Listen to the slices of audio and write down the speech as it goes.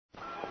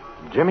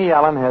Jimmy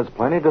Allen has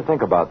plenty to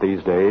think about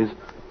these days.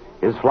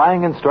 His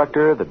flying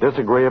instructor, the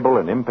disagreeable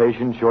and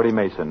impatient Shorty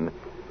Mason,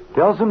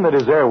 tells him that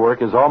his air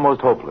work is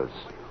almost hopeless.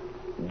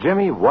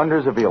 Jimmy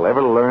wonders if he'll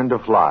ever learn to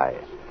fly.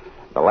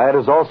 The lad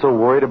is also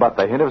worried about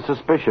the hint of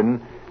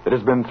suspicion that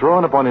has been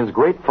thrown upon his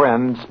great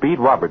friend, Speed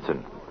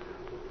Robertson.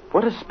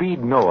 What does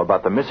Speed know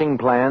about the missing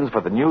plans for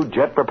the new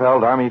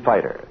jet-propelled Army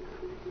fighter?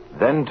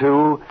 Then,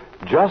 too,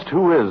 just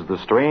who is the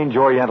strange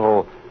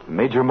Oriental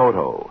Major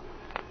Moto?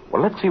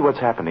 Well, let's see what's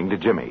happening to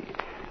Jimmy.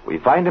 We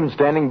find him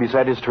standing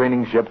beside his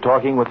training ship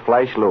talking with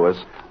Flash Lewis,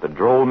 the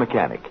droll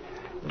mechanic.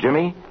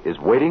 Jimmy is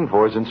waiting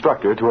for his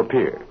instructor to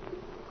appear.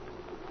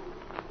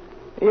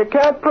 You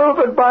can't prove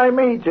it by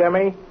me,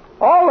 Jimmy.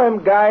 All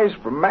them guys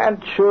from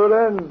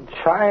Manchuria and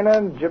China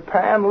and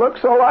Japan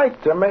looks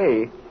alike to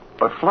me.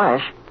 But,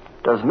 Flash,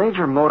 does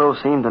Major Moto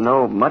seem to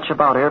know much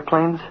about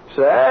airplanes?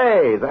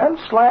 Say, them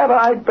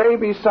slant-eyed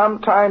babies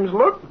sometimes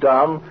look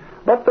dumb,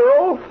 but their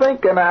old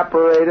thinking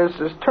apparatus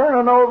is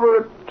turning over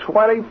at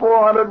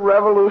 2,400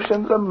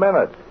 revolutions a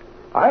minute.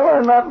 I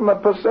learned that in the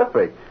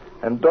Pacific,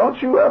 and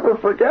don't you ever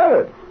forget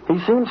it. He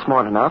seems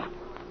smart enough,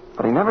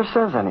 but he never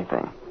says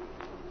anything.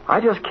 I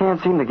just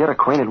can't seem to get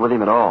acquainted with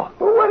him at all.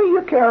 Well, what do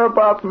you care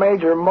about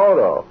Major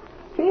Moto?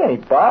 He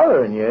ain't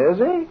bothering you, is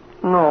he?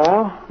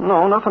 No,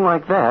 nothing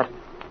like that.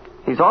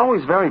 He's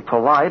always very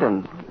polite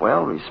and,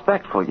 well,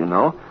 respectful, you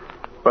know.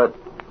 But,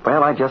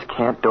 well, I just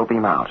can't dope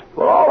him out.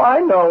 Well, all I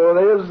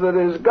know is that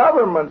his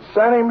government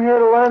sent him here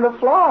to learn to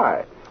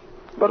fly.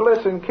 But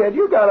listen, kid,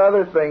 you got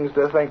other things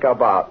to think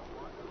about.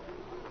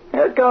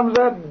 Here comes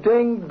that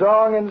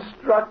ding-dong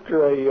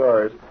instructor of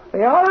yours,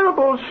 the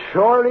Honorable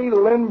Shorty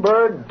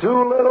Lindbergh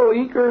Doolittle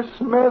Eaker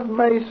Smith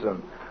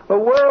Mason, the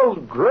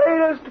world's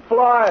greatest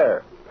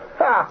flyer.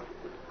 Ha!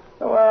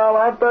 Well,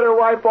 I'd better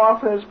wipe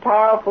off this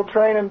powerful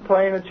training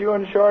plane that you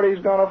and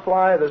Shorty's going to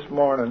fly this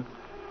morning.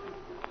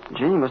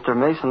 Gee, Mr.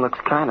 Mason looks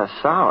kind of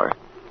sour.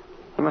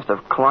 He must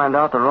have climbed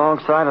out the wrong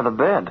side of the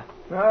bed.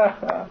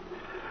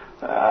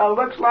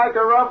 Looks like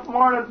a rough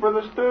morning for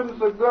the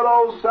students of good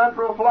old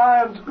Central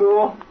Flying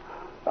School.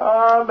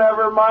 Oh,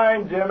 never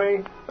mind,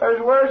 Jimmy.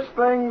 There's worse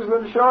things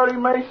than Shorty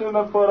Mason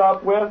to put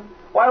up with.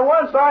 Why,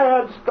 once I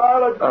had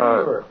scarlet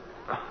fever.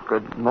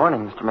 Good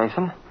morning, Mr.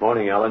 Mason.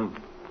 Morning, Allen.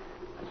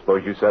 I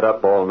suppose you sat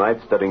up all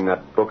night studying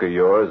that book of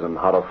yours on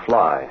how to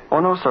fly. Oh,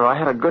 no, sir. I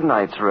had a good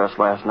night's rest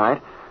last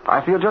night.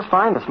 I feel just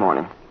fine this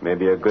morning.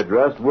 Maybe a good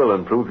rest will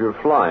improve your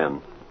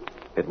flying.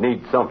 It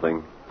needs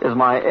something. Is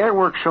my air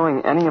work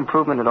showing any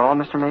improvement at all,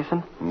 Mr.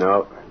 Mason?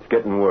 No, it's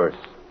getting worse.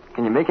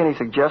 Can you make any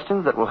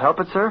suggestions that will help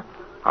it, sir?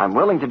 I'm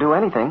willing to do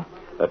anything.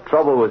 The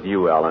trouble with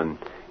you, Allen,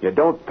 you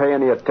don't pay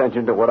any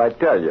attention to what I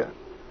tell you.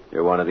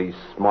 You're one of these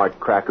smart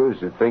crackers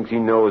who thinks he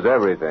knows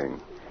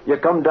everything. You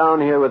come down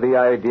here with the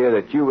idea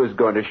that you was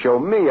going to show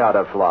me how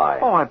to fly.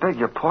 Oh, I beg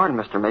your pardon,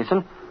 Mr.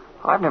 Mason.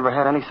 I've never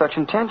had any such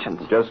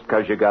intentions. Just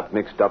because you got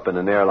mixed up in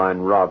an airline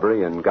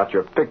robbery and got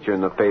your picture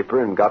in the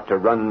paper and got to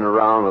running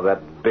around with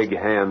that big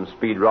ham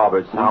Speed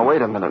Robertson. Now,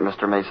 wait a minute,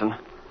 Mr. Mason.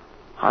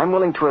 I'm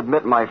willing to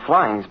admit my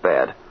flying's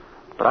bad,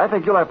 but I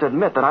think you'll have to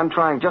admit that I'm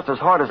trying just as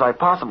hard as I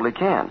possibly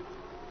can.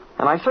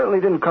 And I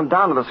certainly didn't come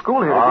down to the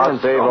school here to I'll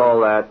save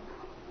all that.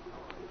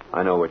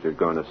 I know what you're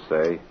going to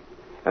say.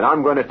 And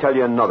I'm going to tell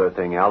you another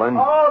thing, Allen.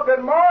 Oh,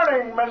 good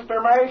morning,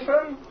 Mr.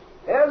 Mason.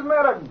 Isn't it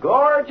a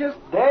gorgeous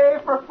day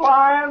for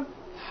flying?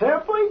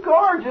 Simply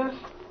gorgeous.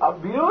 A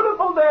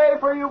beautiful day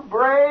for you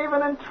brave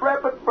and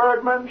intrepid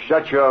birdmen.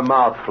 Shut your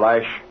mouth,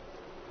 Flash.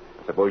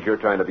 I suppose you're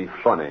trying to be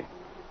funny.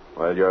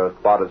 Well, you're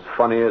about as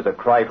funny as a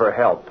cry for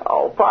help.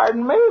 Oh,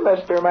 pardon me,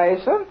 Mr.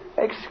 Mason.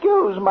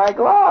 Excuse my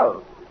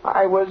glove.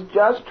 I was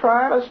just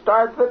trying to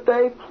start the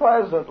day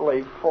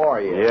pleasantly for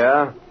you.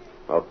 Yeah?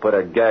 Well, put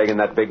a gag in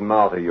that big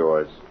mouth of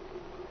yours.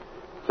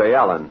 Say,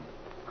 Allen,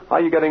 how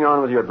are you getting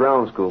on with your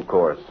ground school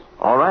course?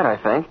 All right,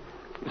 I think.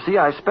 You see,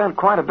 I spent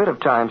quite a bit of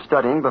time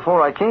studying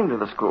before I came to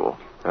the school.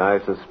 I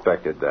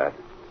suspected that.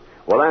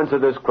 Well, answer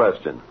this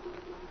question.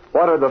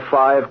 What are the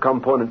 5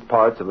 component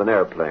parts of an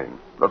airplane?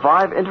 The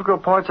 5 integral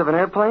parts of an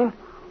airplane?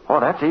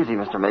 Oh, that's easy,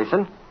 Mr.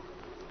 Mason.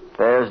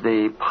 There's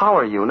the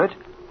power unit,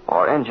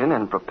 or engine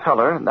and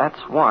propeller. That's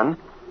 1.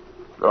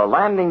 The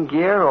landing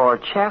gear, or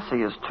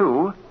chassis, is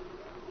 2.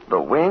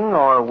 The wing,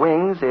 or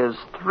wings, is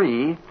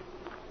 3.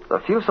 The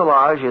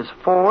fuselage is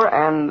 4,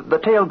 and the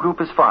tail group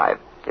is 5.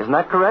 Isn't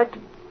that correct?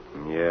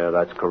 Yeah,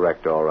 that's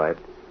correct, all right.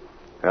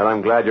 Well,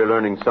 I'm glad you're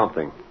learning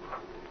something.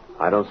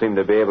 I don't seem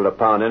to be able to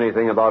pound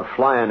anything about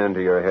flying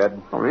into your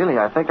head. Well, really,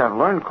 I think I've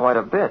learned quite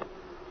a bit.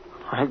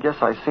 I guess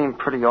I seem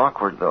pretty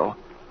awkward, though.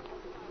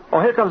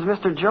 Oh, here comes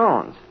Mr.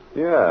 Jones.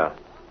 Yeah.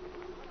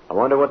 I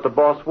wonder what the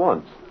boss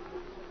wants.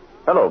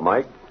 Hello,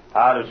 Mike.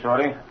 Howdy,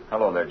 Shorty.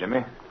 Hello there,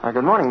 Jimmy.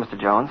 Good morning, Mr.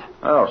 Jones.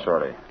 Hello,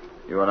 Shorty.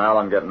 You and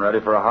Alan getting ready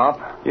for a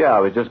hop? Yeah, I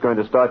was just going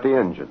to start the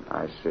engine.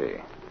 I see.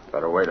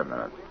 Better wait a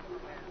minute.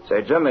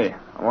 Say, Jimmy,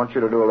 I want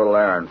you to do a little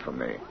errand for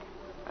me.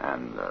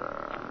 And,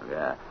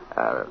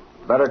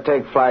 better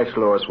take Flash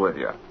Lewis with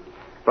you.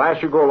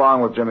 Flash, you go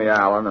along with Jimmy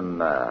Allen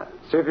and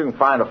see if you can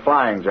find a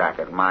flying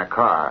jacket in my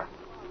car.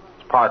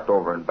 It's parked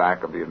over in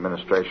back of the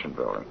administration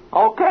building.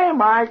 Okay,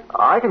 Mike.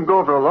 I can go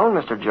over alone,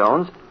 Mr.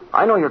 Jones.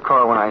 I know your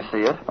car when I see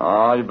it.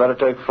 Oh, you better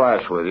take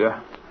Flash with you.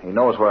 He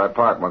knows where I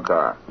parked my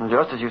car.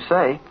 Just as you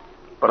say.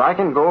 But I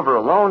can go over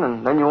alone,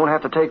 and then you won't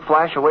have to take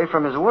Flash away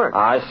from his work.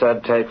 I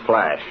said take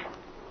Flash.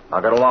 Now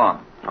get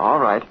along. All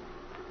right.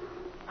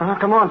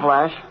 Come on,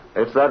 Flash.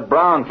 It's that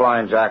brown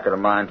flying jacket of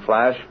mine,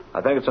 Flash. I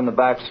think it's in the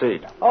back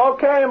seat.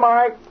 Okay,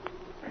 Mike.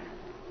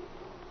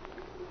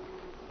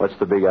 What's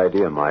the big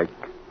idea, Mike?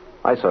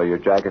 I saw your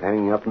jacket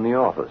hanging up in the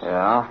office.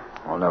 Yeah?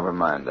 Well, never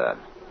mind that.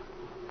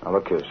 Now,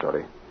 look here,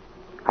 Shorty.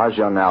 How's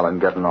young Allen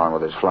getting on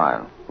with his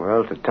flying?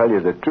 Well, to tell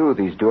you the truth,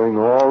 he's doing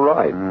all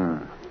right.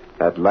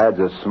 That lad's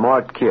a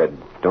smart kid.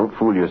 Don't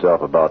fool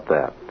yourself about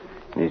that.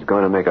 And he's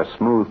going to make a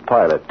smooth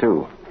pilot,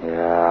 too. Yeah,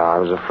 I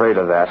was afraid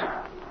of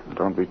that.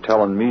 Don't be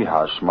telling me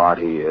how smart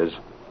he is.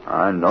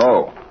 I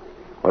know.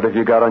 What have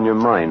you got on your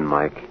mind,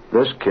 Mike?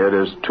 This kid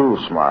is too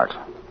smart.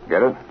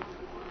 Get it?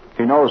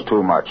 He knows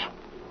too much.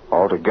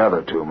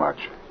 Altogether too much.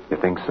 You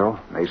think so?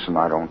 Mason,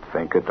 I don't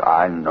think it.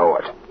 I know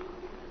it.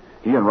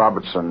 He and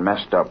Robertson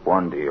messed up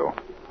one deal.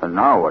 And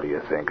now what do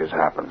you think has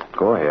happened?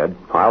 Go ahead.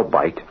 I'll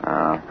bite.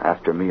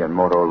 After me and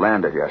Moto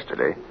landed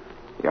yesterday,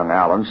 young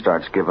Allen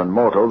starts giving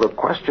Moto the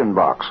question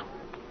box.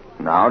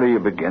 Now do you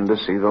begin to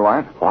see the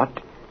light? What?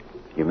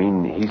 You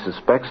mean he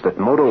suspects that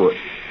Moto...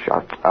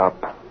 Shut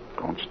up.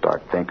 Don't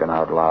start thinking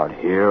out loud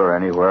here or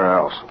anywhere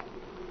else.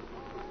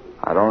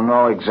 I don't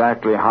know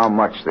exactly how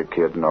much the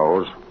kid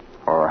knows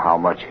or how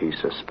much he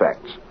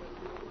suspects.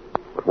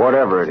 But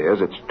whatever it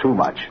is, it's too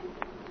much.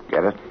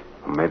 Get it?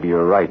 Maybe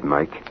you're right,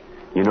 Mike.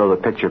 You know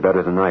the picture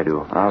better than I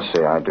do. I'll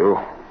say I do.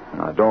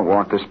 And I don't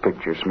want this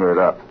picture smeared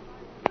up.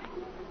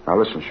 Now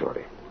listen,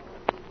 Shorty.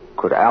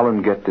 Could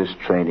Allen get this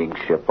training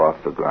ship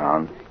off the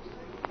ground?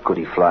 Could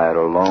he fly it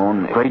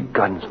alone? Great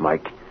guns,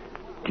 Mike.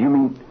 Do you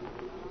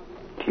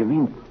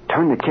mean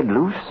turn the kid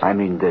loose? I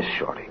mean this,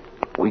 Shorty.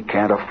 We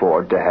can't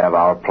afford to have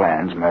our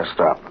plans messed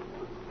up.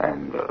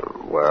 And,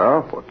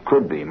 what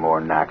could be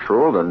more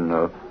natural than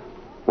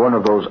one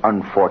of those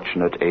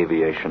unfortunate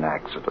aviation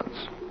accidents?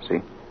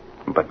 See?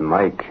 But,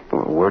 Mike,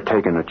 we're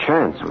taking a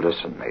chance.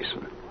 Listen,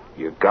 Mason,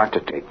 you've got to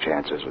take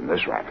chances in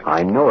this racket.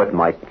 I know it,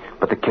 Mike,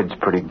 but the kid's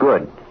pretty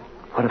good.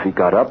 What if he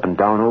got up and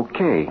down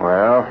okay?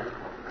 Well,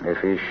 if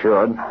he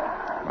should,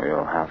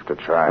 we'll have to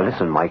try.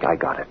 Listen, Mike, I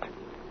got it.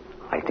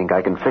 I think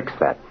I can fix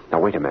that. Now,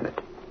 wait a minute.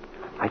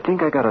 I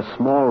think I got a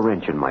small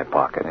wrench in my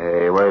pocket.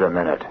 Hey, wait a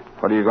minute.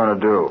 What are you going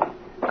to do?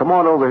 Come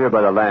on over here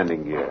by the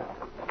landing gear.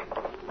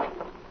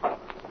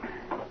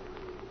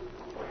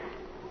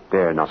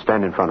 There, now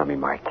stand in front of me,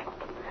 Mike.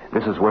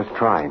 This is worth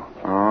trying.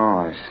 Oh,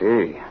 I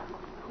see.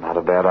 Not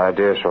a bad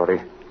idea,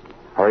 Shorty.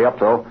 Hurry up,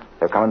 though.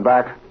 They're coming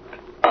back.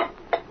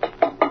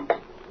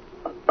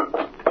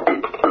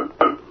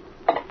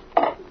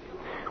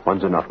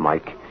 One's enough,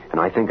 Mike,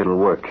 and I think it'll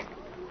work.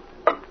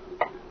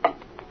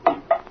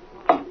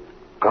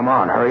 Come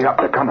on, hurry up.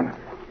 They're coming.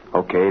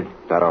 Okay,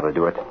 that ought to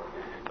do it.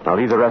 Now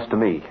leave the rest to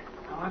me.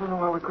 I don't know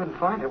why we couldn't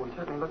find it. We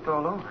certainly looked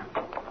all over.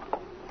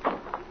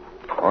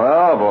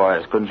 Well,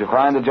 boys, couldn't you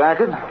find the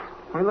jacket?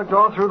 We looked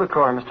all through the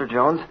car, Mr.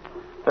 Jones.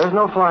 There's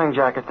no flying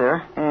jacket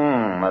there.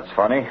 That's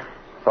funny.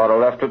 Thought I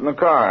left it in the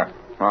car.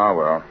 Oh,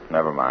 well,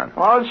 never mind.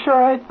 Well, it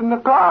sure ain't in the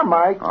car,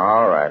 Mike.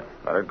 All right,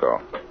 let it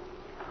go.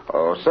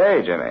 Oh,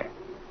 say, Jimmy,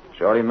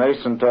 Shorty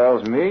Mason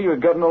tells me you're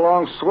getting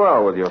along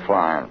swell with your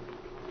flying.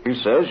 He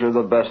says you're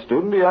the best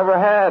student he ever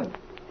had.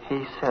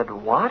 He said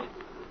what?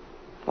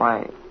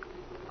 Why,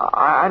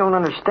 I don't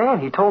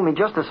understand. He told me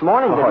just this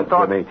morning that he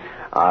thought... Jimmy,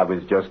 I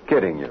was just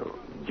kidding you.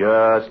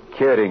 Just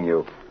kidding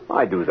you.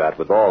 I do that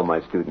with all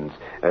my students.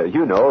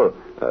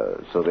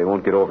 So they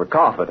won't get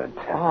overconfident.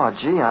 Oh,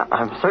 gee,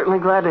 I'm certainly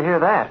glad to hear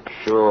that.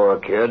 Sure,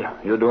 kid.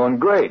 You're doing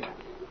great.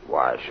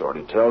 Why,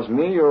 Shorty tells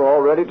me you're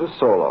all ready to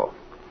solo.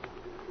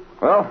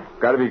 Well,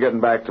 got to be getting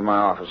back to my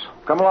office.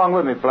 Come along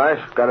with me, Flash.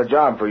 Got a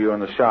job for you in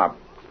the shop.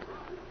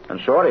 And,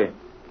 Shorty,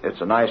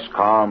 it's a nice,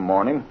 calm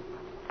morning.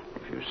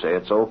 If you say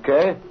it's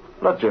okay,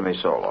 let Jimmy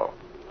solo.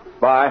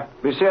 Bye.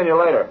 Be seeing you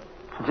later.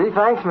 Gee,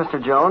 thanks,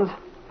 Mr. Jones.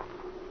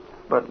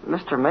 But,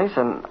 Mr.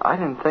 Mason, I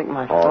didn't think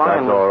my Oh,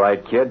 flying... that's all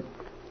right, kid.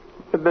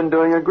 You've been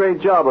doing a great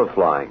job of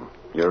flying.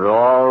 You're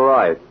all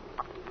right.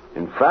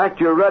 In fact,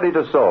 you're ready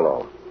to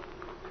solo.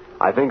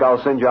 I think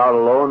I'll send you out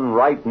alone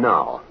right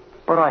now.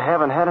 But I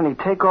haven't had any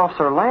takeoffs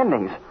or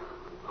landings.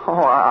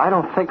 Oh, I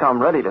don't think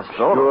I'm ready to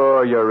solo.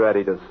 Sure, you're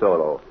ready to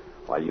solo.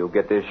 Why, you'll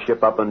get this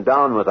ship up and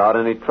down without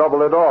any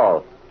trouble at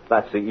all.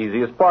 That's the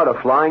easiest part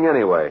of flying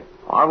anyway.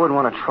 I wouldn't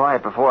want to try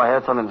it before I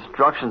had some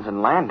instructions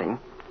in landing.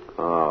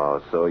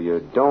 Oh, so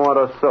you don't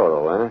want to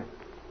solo, eh?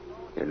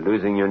 You're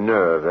losing your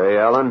nerve, eh,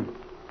 Ellen?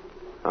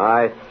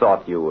 I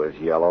thought you was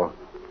yellow.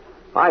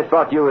 I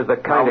thought you was the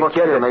kind Now, of kid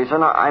look here, that...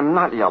 Mason, I'm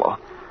not yellow.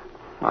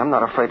 I'm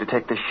not afraid to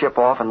take this ship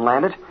off and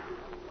land it.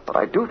 But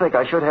I do think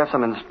I should have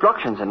some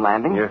instructions in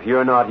landing. If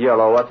you're not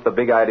yellow, what's the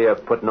big idea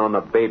of putting on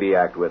the baby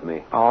act with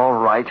me? All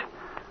right.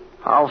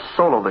 I'll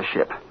solo the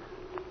ship.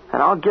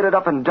 And I'll get it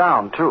up and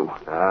down, too.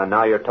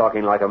 Now you're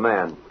talking like a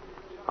man.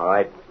 All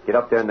right, get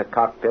up there in the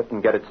cockpit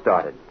and get it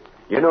started.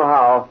 You know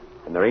how.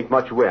 and there ain't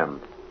much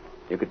wind.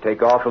 You could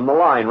take off from the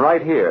line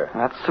right here.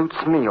 That suits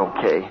me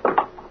okay.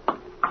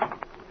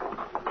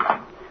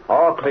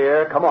 All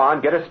clear. Come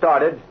on, get us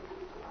started.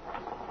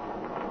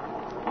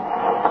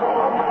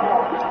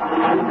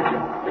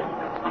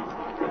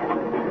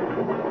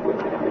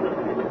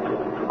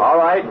 All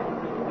right.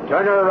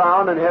 Turn her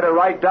around and head her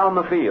right down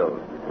the field.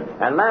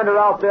 And land her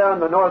out there on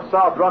the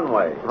north-south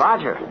runway.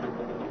 Roger.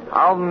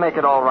 I'll make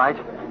it all right.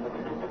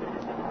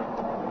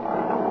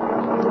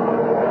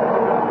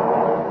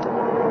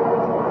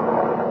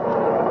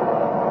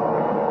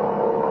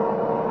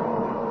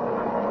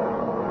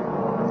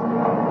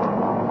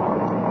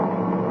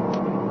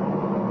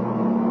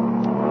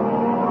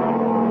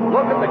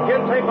 Look at the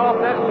kid take off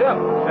that ship.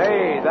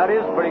 Hey, that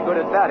is pretty good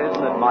at that,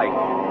 isn't it, Mike?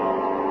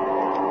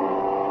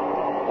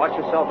 Watch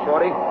yourself,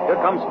 Shorty. Here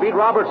comes Speed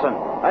Robertson.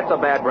 That's a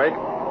bad break.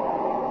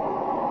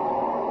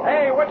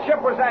 Hey, what ship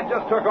was that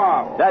just took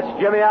off? That's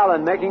Jimmy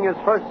Allen making his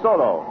first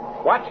solo.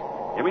 What?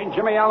 You mean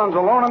Jimmy Allen's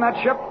alone on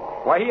that ship?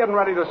 Why, he isn't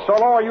ready to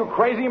solo. Are you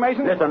crazy,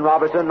 Mason? Listen,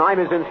 Robertson, I'm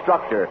his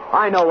instructor.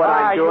 I know what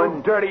I'm doing.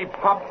 You dirty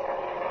pup.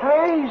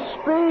 Hey,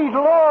 Speed,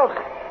 look.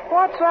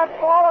 What's that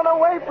falling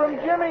away from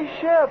Jimmy's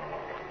ship?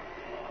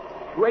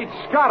 Great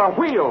Scott, a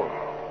wheel.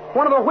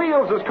 One of the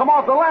wheels has come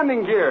off the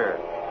landing gear.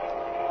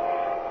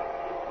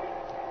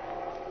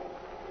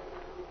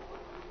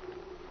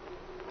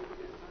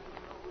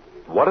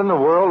 What in the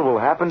world will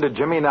happen to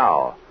Jimmy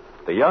now?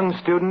 The young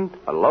student,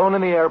 alone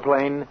in the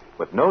airplane,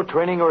 with no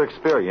training or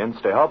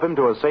experience to help him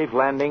to a safe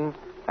landing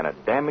and a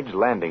damaged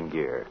landing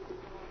gear.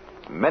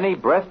 Many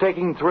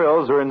breathtaking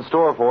thrills are in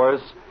store for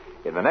us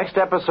in the next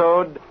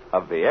episode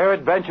of The Air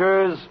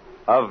Adventures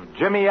of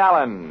Jimmy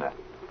Allen.